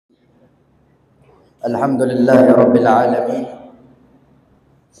Alhamdulillahi Rabbil Alamin.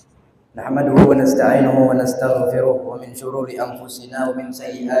 Nahmaduhu wa nasta'inuhu wa nastaghfiruh wa min shururi anfusina wa min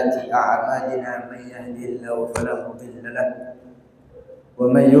sayyiati a'malina man yahdihillahu fala mudilla lahu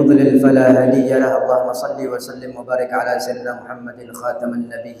wa man yudlil fala hadiya lahu. Allahumma shalli wa sallim wa barik ala sayyidina Muhammadin khataman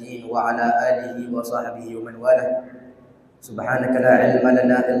nabiyyin wa ala alihi wa sahbihi wa man walah. Subhanaka la ilma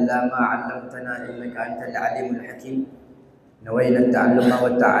lana illa ma 'allamtana innaka antal alimul hakim. نوينا التعلم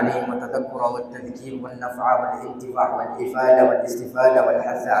والتعليم والتذكر والتذكير والنفع والانتفاع والإفادة والاستفادة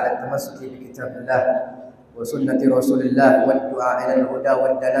والحث على التمسك بكتاب الله وسنة رسول الله والدعاء إلى الهدى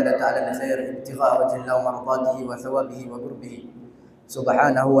والدلالة على الخير ابتغاء وجه الله ومرضاته وثوابه وقربه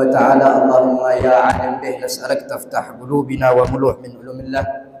سبحانه وتعالى. اللهم يا عالم به نسألك تفتح قلوبنا وملوح من علوم الله.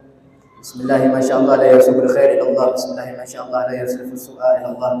 بسم الله ما شاء الله لا يرزق الخير إلى الله، بسم الله ما شاء الله لا يصرف السوء إلى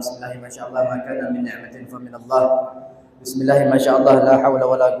الله، بسم الله ما شاء الله ما كان من نعمة فمن الله، Bismillah masyaallah la hawla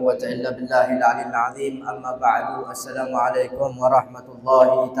wala quwwata illa billahil aliyil azim. Amma ba'du. Assalamualaikum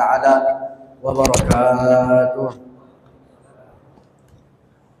warahmatullahi taala wabarakatuh.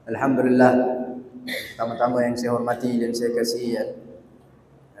 Alhamdulillah, pertama-tama yang saya hormati dan saya kasihi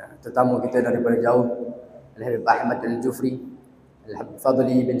tetamu kita daripada jauh, Al-Habib Ahmad Al-Jufri, Al-Habib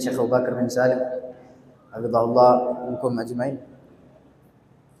Fadli bin Syekh Bagir bin Salim, hafizahullah minkum ajmain.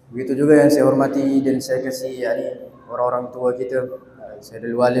 Begitu juga yang saya hormati dan saya kasihi orang-orang tua kita,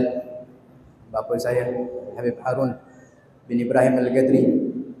 Sayyidul Walid, bapa saya Habib Harun bin Ibrahim Al-Qadri,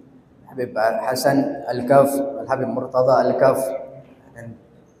 Habib Hasan Al-Kaf, Al-Habib Murtada Al-Kaf, dan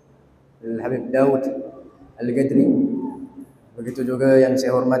Al-Habib Daud Al-Qadri. Begitu juga yang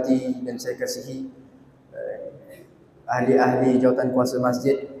saya hormati dan saya kasihi ahli-ahli jawatan kuasa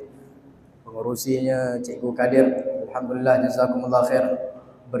masjid, pengurusinya, Cikgu Kadir. Alhamdulillah, jazakumullah khair,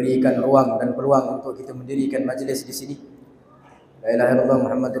 berikan ruang dan peluang untuk kita mendirikan majlis di sini. La ilaha illallah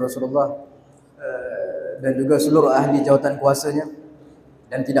Muhammadur Rasulullah. Dan juga seluruh ahli jawatan kuasanya,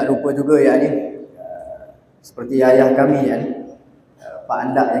 dan tidak lupa juga seperti ayah kami Pak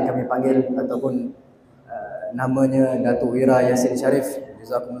Andak yang kami panggil ataupun namanya Datuk Wira Yasin Sharif,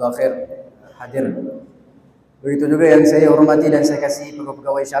 jazakumullah khair, hadir. Begitu juga yang saya hormati dan saya kasih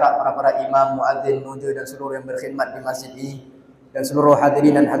pegawai syarak, para imam, muadzin, nuja dan seluruh yang berkhidmat di masjid ini, dan seluruh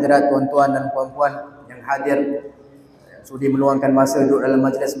hadirin dan hadirat, tuan-tuan dan puan-puan yang hadir, yang sudi meluangkan masa duduk dalam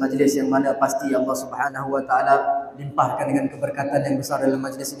majlis-majlis yang mana pasti Allah Subhanahu wa taala limpahkan dengan keberkatan yang besar dalam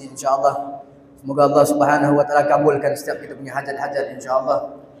majlis ini insya-Allah. Semoga Allah Subhanahu wa taala kabulkan setiap kita punya hajat-hajat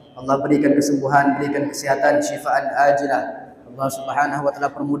insya-Allah. Allah berikan kesembuhan, berikan kesihatan, syifaan ajilah. Allah Subhanahu wa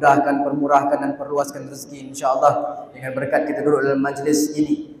taala permurahkan dan perluaskan rezeki insya-Allah dengan berkat kita duduk dalam majlis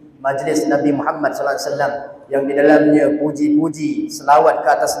ini, majlis Nabi Muhammad sallallahu alaihi wasallam, yang di dalamnya puji-puji selawat ke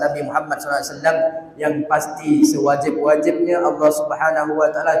atas Nabi Muhammad sallallahu alaihi wasallam yang pasti sewajib-wajibnya Allah Subhanahu wa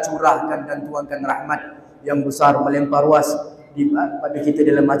taala curahkan dan tuangkan rahmat yang besar melimpah ruas pada kita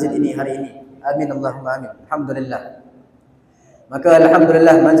dalam masjid ini hari ini. Amin Allahumma amin. Alhamdulillah. Maka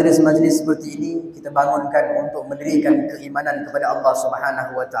alhamdulillah, majlis-majlis seperti ini kita bangunkan untuk mendirikan keimanan kepada Allah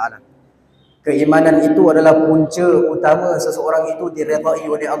Subhanahu wa taala. Keimanan itu adalah punca utama seseorang itu diredai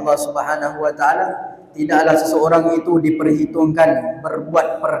oleh Allah Subhanahu wa taala. Tidaklah seseorang itu diperhitungkan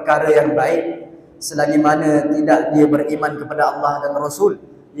berbuat perkara yang baik selagi mana tidak dia beriman kepada Allah dan Rasul,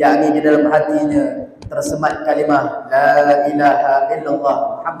 yakni di dalam hatinya tersemat kalimah la ilaha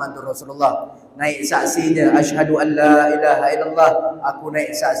illallah Muhammadur Rasulullah, naik saksinya asyhadu an la ilaha illallah, aku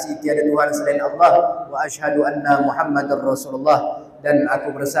naik saksi tiada Tuhan selain Allah, wa asyhadu anna Muhammadur Rasulullah, dan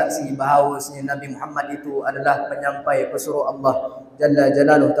aku bersaksi bahawasanya Nabi Muhammad itu adalah penyampai pesuruh Allah Jalla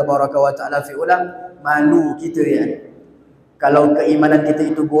Jalaluhu Tabaraka wa Ta'ala fi ulam. Malu kita kalau keimanan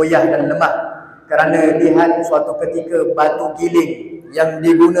kita itu goyah dan lemah, kerana lihat suatu ketika batu giling yang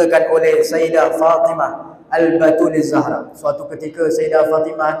digunakan oleh Sayyidah Fatimah Al-Batul Zahra. Suatu ketika Sayyidah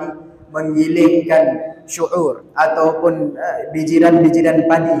Fatimah ni menggilingkan syu'ur ataupun bijiran-bijiran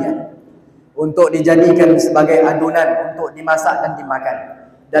padi untuk dijadikan sebagai adunan untuk dimasak dan dimakan.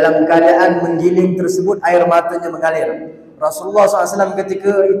 Dalam keadaan menggiling tersebut, air matanya mengalir. Rasulullah SAW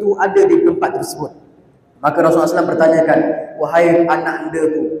ketika itu ada di tempat tersebut. Maka Rasulullah SAW bertanyakan, wahai anak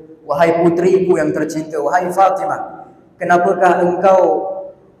andaku, wahai putriku yang tercinta, wahai Fatimah, kenapakah engkau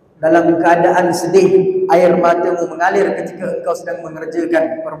dalam keadaan sedih, air matamu mengalir ketika engkau sedang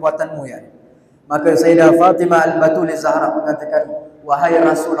mengerjakan perbuatanmu Maka Sayyidah Fatimah Al-Batul Zahra mengatakan, wahai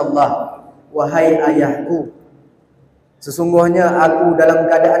Rasulullah, wahai ayahku, sesungguhnya aku dalam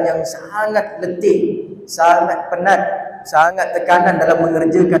keadaan yang sangat letih, sangat penat, sangat tekanan dalam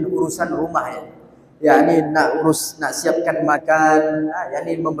mengerjakan urusan rumah yakni nak siapkan makan,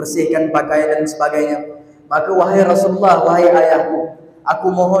 yakni membersihkan pakaian dan sebagainya. Maka wahai Rasulullah, wahai ayahku,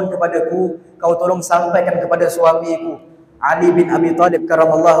 Aku mohon kepadaku, kau tolong sampaikan kepada suamiku Ali bin Abi Thalib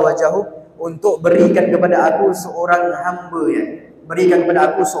karamallahu wajahu untuk berikan kepada aku seorang hamba ya. Berikan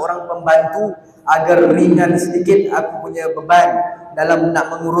kepada aku seorang pembantu agar ringan sedikit aku punya beban dalam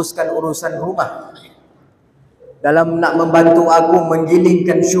nak menguruskan urusan rumah. Dalam nak membantu aku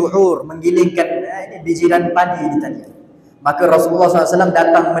menggilingkan syuhur, menggilingkan bijiran padi ini tadi. Maka Rasulullah SAW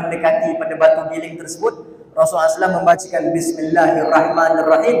datang mendekati pada batu giling tersebut. Rasulullah SAW membacakan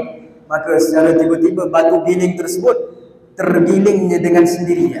Bismillahirrahmanirrahim. Maka secara tiba-tiba batu giling tersebut tergilingnya dengan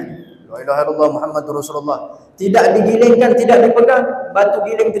sendirinya. La ilaha illallah Muhammadur Rasulullah. Tidak digilingkan, tidak dipegang, batu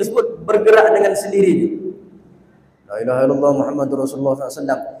giling tersebut bergerak dengan sendirinya. La ilaha illallah Muhammadur Rasulullah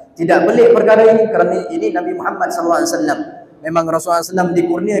SAW. Tidak pelik perkara ini kerana ini Nabi Muhammad SAW. Memang Rasulullah SAW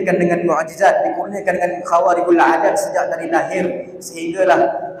dikurniakan dengan mu'jizat, dikurniakan dengan khawarikul adat sejak dari lahir,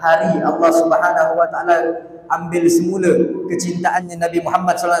 sehinggalah hari Allah Subhanahu wa taala ambil semula kecintaannya Nabi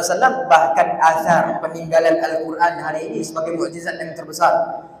Muhammad SAW, bahkan asar peninggalan Al-Quran hari ini sebagai mukjizat yang terbesar.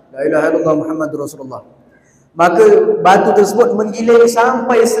 La ilaha illallah Muhammadur Rasulullah. Maka batu tersebut menggiling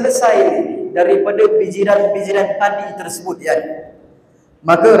sampai selesai daripada bijiran-bijiran padi tersebut ya.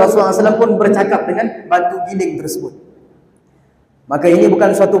 Maka Rasulullah SAW pun bercakap dengan batu giling tersebut. Maka ini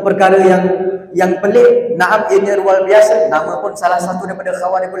bukan suatu perkara yang pelik. Naam, ianya luar biasa. Nama pun salah satu daripada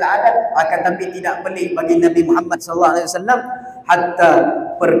khawarikul adat. Akan tapi tidak pelik bagi Nabi Muhammad SAW. Hatta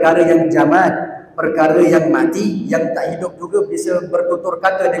perkara yang jamad, perkara yang mati, yang tak hidup juga bisa bertutur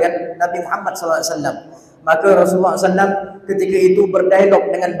kata dengan Nabi Muhammad SAW. Maka Rasulullah SAW ketika itu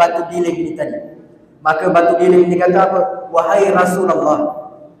berdialog dengan batu giling ini tadi. Maka batu giling ini kata apa? Wahai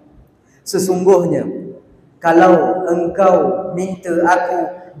Rasulullah, sesungguhnya kalau engkau minta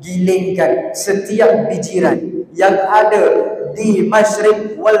aku gilingkan setiap bijiran yang ada di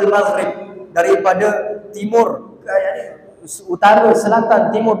masyriq wal maghrib, daripada timur, utara,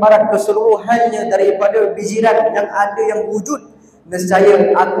 selatan, timur, barat, keseluruhannya daripada bijiran yang ada yang wujud,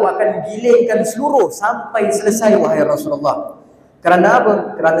 nescaya aku akan gilingkan seluruh sampai selesai wahai Rasulullah. Kerana apa?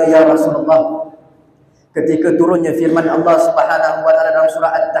 Kerana ya Rasulullah, ketika turunnya firman Allah Subhanahu wa taala dalam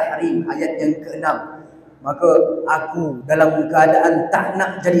surah At-Tahrim ayat yang ke-6, maka aku dalam keadaan tak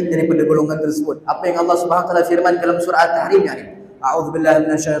nak jadi daripada golongan tersebut. Apa yang Allah Subhanahu wa taala firman dalam surah At-Tahrim ni?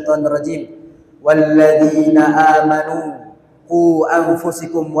 A'udzubillahi minasyaitonir rajim. Walladzina amanu qu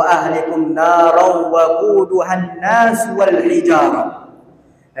anfusikum wa ahlikum naran wa quduhan nas wal hijarah.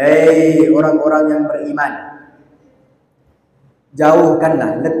 Hei orang-orang yang beriman,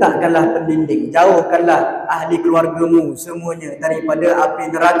 jauhkanlah, letakkanlah pendinding, jauhkanlah ahli keluargamu semuanya daripada api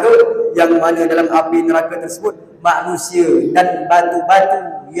neraka, yang mana dalam api neraka tersebut manusia dan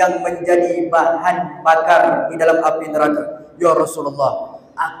batu-batu yang menjadi bahan bakar di dalam api neraka. Ya Rasulullah,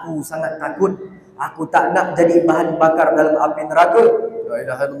 aku sangat takut, aku tak nak jadi bahan bakar dalam api neraka. La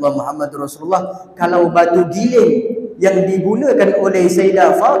ilaha illallah Muhammadur Rasulullah. Kalau batu giling yang digunakan oleh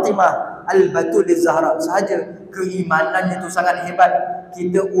Sayyidah Fatimah Al-Batul Zahra sahaja, keimanannya itu sangat hebat.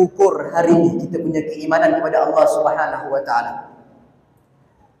 Kita ukur hari ini kita punya keimanan kepada Allah Subhanahu wa taala.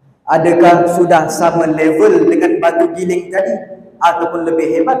 Adakah sudah sama level dengan batu giling tadi ataupun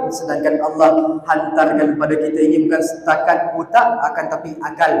lebih hebat? Sedangkan Allah hantarkan kepada kita ini bukan setakat otak, akan tapi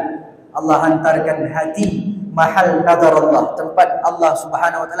akal. Allah hantarkan hati, mahal nazar Allah, tempat Allah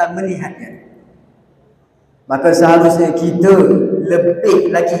Subhanahu wa taala melihatnya. Maka seharusnya kita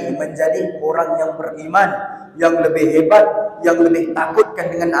lebih lagi menjadi orang yang beriman, yang lebih hebat, yang lebih takutkan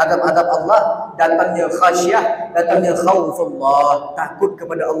dengan azab-azab Allah. Datangnya khasyah, datangnya khaufullah, takut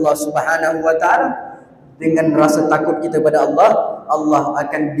kepada Allah Subhanahu wa taala. Dengan rasa takut kita kepada Allah, Allah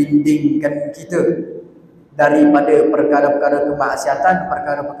akan bimbingkan kita daripada perkara-perkara kemaksiatan,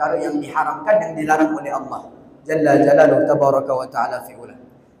 perkara-perkara yang diharamkan, yang dilarang oleh Allah Jalla Jalaluhu Tabaraka wa Ta'ala fi'ula.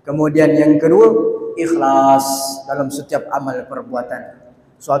 Kemudian yang kedua, ikhlas dalam setiap amal perbuatan.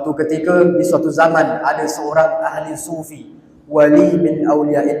 Suatu ketika di suatu zaman ada seorang ahli sufi, wali min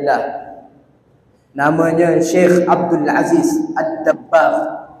awliyaillah, namanya Syekh Abdul Aziz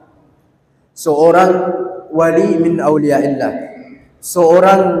Ad-Dabbagh. Seorang wali min awliyaillah,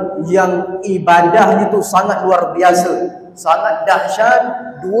 seorang yang ibadahnya itu sangat luar biasa, sangat dahsyat.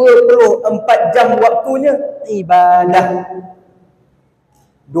 24 jam waktunya ibadah,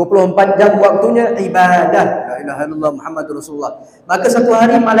 24 jam waktunya ibadah. La ilaha illallah Muhammadur Rasulullah. Maka satu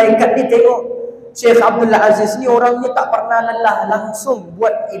hari malaikat ni tengok Syekh Abdul Aziz ni orangnya tak pernah lelah, langsung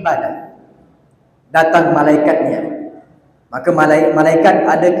buat ibadah. Datang malaikatnya. Maka malaikat,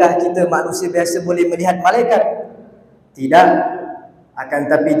 adakah kita manusia biasa boleh melihat malaikat? Tidak. Akan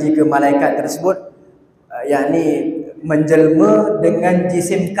tapi jika malaikat tersebut yakni menjelma dengan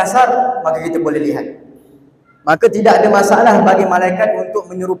jisim kasar, maka kita boleh lihat. Maka tidak ada masalah bagi malaikat untuk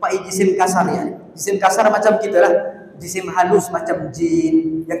menyerupai jisim kasar ya. Jisim kasar macam kita lah. Jisim halus macam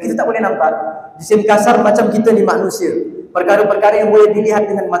jin yang kita tak boleh nampak. Jisim kasar macam kita ni manusia. Perkara-perkara yang boleh dilihat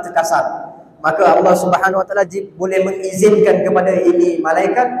dengan mata kasar. Maka Allah Subhanahu Wa Taala boleh mengizinkan kepada ini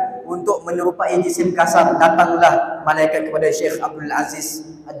malaikat untuk menyerupai jisim kasar. Datanglah malaikat kepada Syekh Abdul Aziz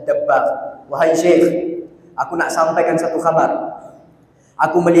Ad-Dabbagh. Wahai Syekh, aku nak sampaikan satu khabar.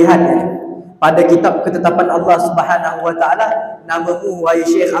 Aku melihatnya pada kitab ketetapan Allah Subhanahu Wa Taala, namamu wahai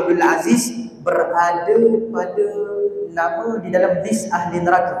Syekh Abdul Aziz berada pada nama di dalam list ahli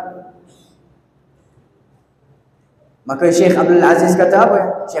neraka. Maka Syekh Abdul Aziz kata apa?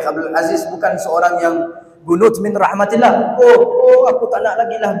 Syekh Abdul Aziz bukan seorang yang gunut min rahmatillah. Oh, aku tak nak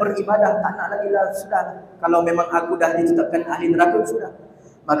lagi lah beribadah, tak nak lagi lah, sudah. Kalau memang aku dah ditetapkan ahli neraka, sudah.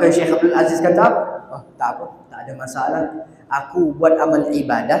 Maka Syekh Abdul Aziz kata apa? Oh, tak apa, tak ada masalah. Aku buat amal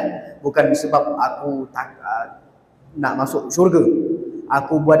ibadah bukan sebab aku tak nak masuk syurga.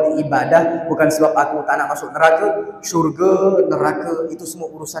 Aku buat ibadah bukan sebab aku tak nak masuk neraka. Syurga, neraka itu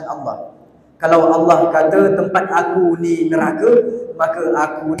semua urusan Allah. Kalau Allah kata tempat aku ni neraka, maka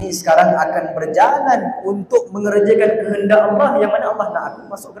aku ni sekarang akan berjalan untuk mengerjakan kehendak Allah, yang mana Allah nak aku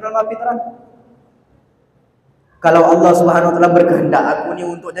masuk ke dalam api neraka. Kalau Allah Subhanahu Wa Taala berkehendak aku ni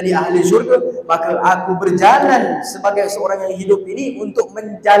untuk jadi ahli syurga, maka aku berjalan sebagai seorang yang hidup ini untuk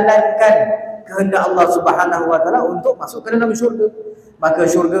menjalankan kehendak Allah Subhanahu Wa Taala untuk masuk ke dalam syurga. Maka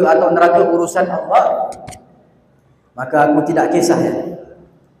syurga atau neraka urusan Allah. Maka aku tidak kisah ya.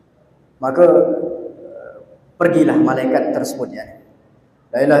 Maka pergilah malaikat tersebut ya.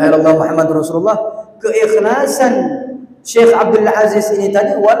 La ilaha illallah Muhammadur Rasulullah. Keikhlasan Syekh Abdul Aziz ini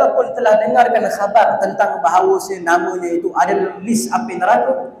tadi, walaupun telah dengarkan khabar tentang bahawa namanya itu ada dalam list api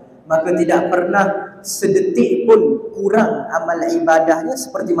neraka, maka tidak pernah sedetik pun kurang amal ibadahnya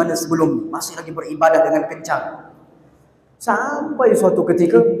seperti mana sebelum. Masih lagi beribadah dengan kencang. Sampai suatu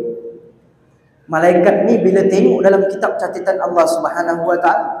ketika malaikat ni bila tengok dalam kitab catatan Allah Subhanahu Wa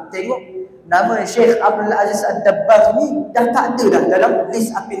Taala, tengok nama Syekh Abdul Aziz Ad-Dabbagh ni dah tak ada dah dalam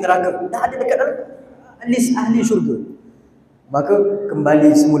list api neraka, dah ada dekat dalam list ahli syurga. Maka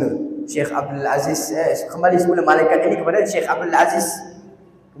kembali semula Syekh Abdul Aziz kembali semula malaikat ini kepada Syekh Abdul Aziz.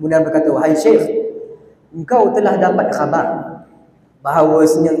 Kemudian berkata, wahai Syekh, engkau telah dapat khabar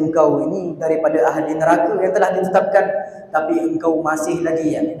bahawasanya engkau ini daripada ahli neraka yang telah ditetapkan, tapi engkau masih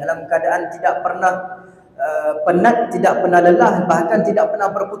lagi dalam keadaan tidak pernah penat, tidak pernah lelah, bahkan tidak pernah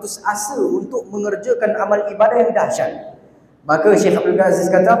berputus asa untuk mengerjakan amal ibadah yang dahsyat. Maka Syekh Abdul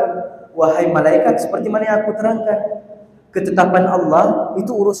Aziz kata, wahai malaikat, seperti mana yang aku terangkan, ketetapan Allah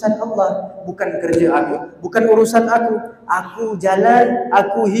itu urusan Allah, bukan kerja aku, bukan urusan aku. Aku jalan,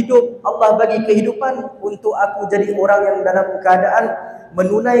 aku hidup, Allah bagi kehidupan untuk aku jadi orang yang dalam keadaan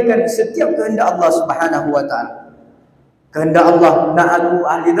menunaikan setiap kehendak Allah Subhanahu Wa Taala. Kehendak Allah nak aku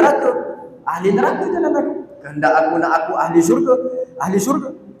ahli neraka jalan aku. Kehendak aku nak aku ahli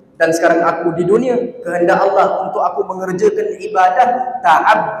syurga. Dan sekarang aku di dunia, kehendak Allah untuk aku mengerjakan ibadah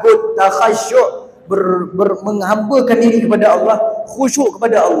ta'abbud, takhasyuk, menghambakan diri kepada Allah, khusyuk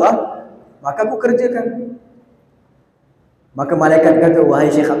kepada Allah, maka aku kerjakan. Maka malaikat kata,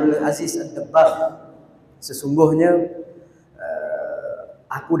 wahai Syekh Abdul Aziz Ad-Dabbagh, sesungguhnya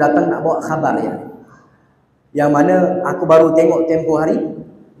aku datang nak bawa khabar yang mana aku baru tengok tempoh hari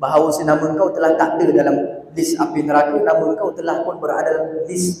bahawa nama engkau telah tak ada dalam list api neraka, nama engkau telah pun berada dalam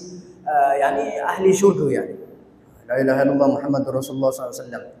list ahli syurga La ilaha illallah Muhammadur Rasulullah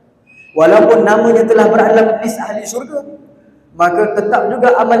SAW. Walaupun namanya telah berada dalam list ahli syurga, maka tetap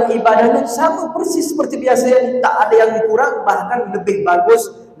juga amal ibadahnya sama persis seperti biasa, tak ada yang kurang, bahkan lebih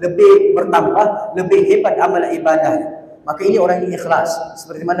bagus, lebih bertambah, lebih hebat amal ibadah. Maka ini orang yang ikhlas,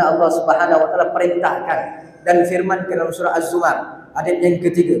 seperti mana Allah Subhanahu Wa Taala perintahkan dan firman dalam surah Az-Zumar ayat yang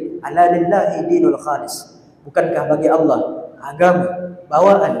ketiga, ala lillahi dinul khalis. Bukankah bagi Allah agama,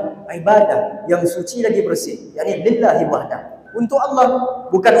 bawaan, ibadah yang suci lagi bersih, yakni lillahi wahdah, untuk Allah,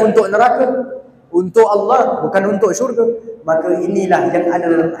 bukan untuk neraka, untuk Allah, bukan untuk syurga. Maka inilah yang ada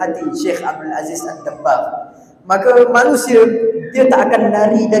dalam hati Syekh Abdul Aziz Ad-Dabbagh. Maka manusia dia tak akan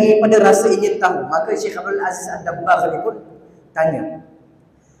lari daripada rasa ingin tahu. Maka Syekh Abdul Aziz Ad-Dabbagh ni pun tanya,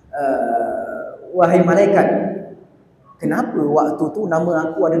 wahai malaikat, kenapa waktu tu nama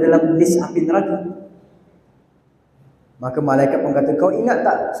aku ada dalam list api neraka? Maka malaikat pun kata, kau ingat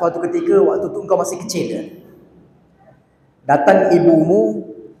tak suatu ketika waktu tu kau masih kecil datang ibumu,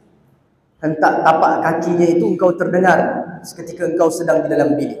 hentak tapak kakinya itu engkau terdengar seketika engkau sedang di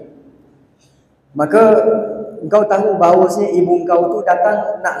dalam bilik. Maka engkau tahu bahawasanya ibu engkau tu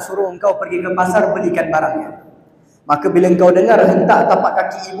datang nak suruh engkau pergi ke pasar belikan barangnya. Maka bila engkau dengar hentak tapak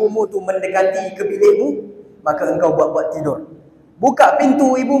kaki ibumu tu mendekati ke bilikmu, maka engkau buat-buat tidur. Buka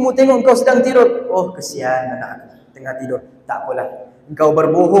pintu ibumu tengok engkau sedang tidur. Oh, kesian anak aku tengah tidur. Tak apalah. Engkau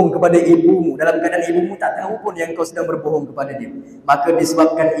berbohong kepada ibumu dalam keadaan ibumu tak tahu pun yang engkau sedang berbohong kepada dia. Maka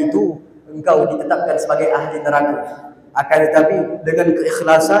disebabkan itu engkau ditetapkan sebagai ahli neraka. Akan tetapi dengan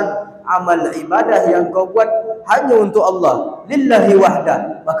keikhlasan amal ibadah yang kau buat hanya untuk Allah, lillahi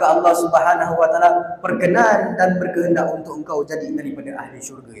wahda, maka Allah Subhanahu wa taala perkenan dan berkehendak untuk engkau jadi daripada ahli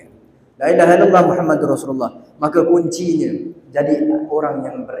syurga ya. La ilaha illallah Muhammadur Rasulullah. Maka kuncinya jadi orang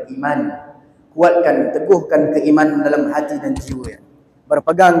yang beriman. Kuatkan, teguhkan keimanan dalam hati dan jiwa ya.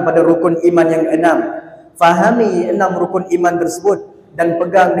 Berpegang pada rukun iman yang 6. Fahami 6 rukun iman tersebut dan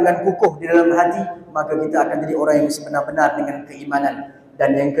pegang dengan kukuh di dalam hati, maka kita akan jadi orang yang sebenar-benar dengan keimanan.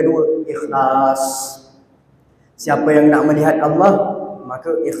 Dan yang kedua, ikhlas. Siapa yang nak melihat Allah,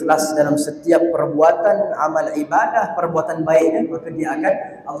 maka ikhlas dalam setiap perbuatan amal ibadah, perbuatan baiknya, maka dia akan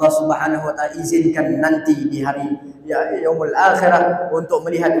Allah Subhanahu wa taala izinkan nanti di hari yaumul akhirah untuk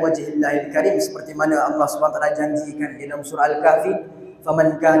melihat wajhillahil karim, seperti mana Allah Subhanahu wa taala janjikan di dalam surah Al-Kahfi,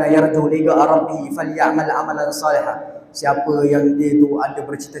 faman kana yarju liqa'a rabbih falyamal amalan salihan. Siapa yang dia tu ada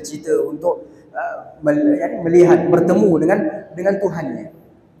bercita-cita untuk melihat, bertemu dengan Tuhannya,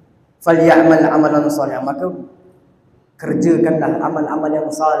 falyamal amalan salihan, maka kerjakanlah amal-amal yang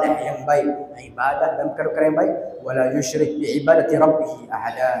saleh, yang baik, ibadah dan perkara-perkara yang baik, wala yusyrik bi ibadati rabbih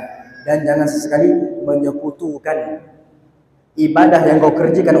ahada, dan jangan sesekali menyekutukan ibadah yang kau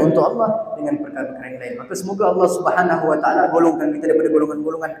kerjakan untuk Allah dengan perkara-perkara yang lain. Maka semoga Allah Subhanahu wa taala golongkan kita daripada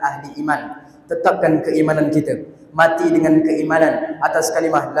golongan-golongan ahli iman. Tetapkan keimanan kita, mati dengan keimanan atas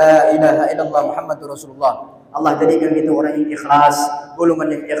kalimah la ilaha illallah Muhammadur Rasulullah. Allah jadikan kita orang yang ikhlas,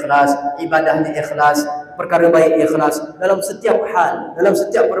 golongan yang ikhlas, ibadahnya ikhlas, perkara baik ikhlas, dalam setiap hal, dalam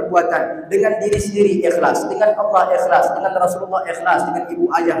setiap perbuatan, dengan diri sendiri ikhlas, dengan Allah ikhlas, dengan Rasulullah ikhlas, dengan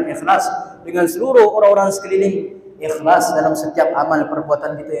ibu ayah ikhlas, dengan seluruh orang-orang sekeliling ikhlas dalam setiap amal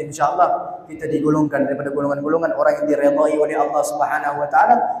perbuatan kita. InsyaAllah kita digolongkan daripada golongan-golongan orang yang diredai oleh Allah Subhanahu wa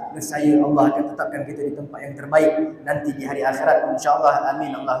taala. Nescaya Allah akan tetapkan kita di tempat yang terbaik nanti di hari akhirat, insyaAllah.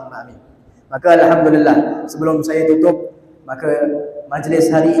 Amin Allahumma amin. Maka alhamdulillah, sebelum saya tutup, maka majlis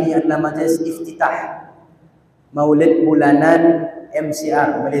hari ini adalah majlis iftitah Maulid bulanan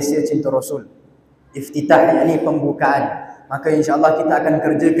MCR, Malaysia Cinta Rasul. Iftitah yakni pembukaan. Maka insya-Allah kita akan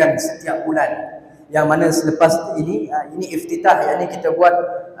kerjakan setiap bulan. Yang mana selepas ini iftitah, yakni kita buat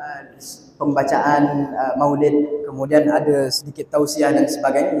pembacaan Maulid, kemudian ada sedikit tausiah dan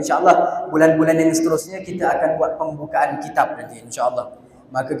sebagainya. Insya-Allah bulan-bulan yang seterusnya kita akan buat pembukaan kitab nanti insya-Allah.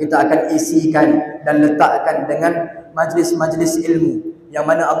 Maka kita akan isikan dan letakkan dengan majlis-majlis ilmu yang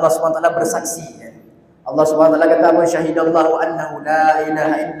mana Allah SWT bersaksi. Allah SWT kata apa? Syahidallahu annahu la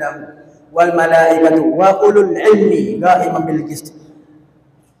ilaha illahu wal malaikatu wa ulul ilmi qa'iman bil qist.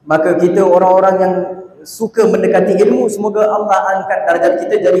 Maka kita orang-orang yang suka mendekati ilmu, semoga Allah angkat darjat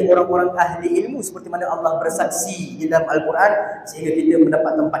kita jadi orang-orang ahli ilmu seperti mana Allah bersaksi di dalam Al-Quran, sehingga kita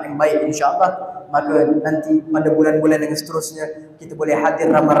mendapat tempat yang baik insya-Allah. Maka nanti pada bulan-bulan yang seterusnya kita boleh hadir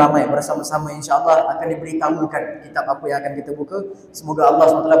ramai-ramai bersama-sama insya-Allah, akan diberitahukan kitab apa yang akan kita buka. Semoga Allah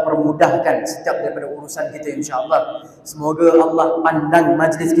SWT permudahkan setiap daripada urusan kita insya-Allah. Semoga Allah pandang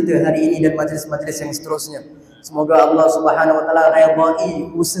majlis kita hari ini dan majlis-majlis yang seterusnya. Semoga Allah Subhanahu wa taala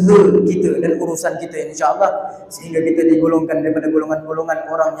redai usaha kita dan urusan kita insya-Allah, sehingga kita digolongkan daripada golongan-golongan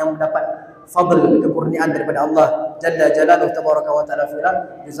orang yang mendapat fadl, kekurniaan daripada Allah Jalla Jalaluhu Tabaraka wa taala fi'la.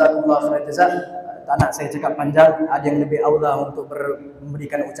 Jazakumullah khairan jazak. Tak nak saya cakap panjang, ada yang lebih aula untuk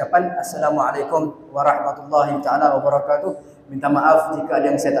memberikan ucapan. Assalamualaikum warahmatullahi taala wabarakatuh. Minta maaf jika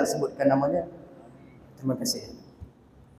ada yang saya tak sebutkan namanya. Terima kasih.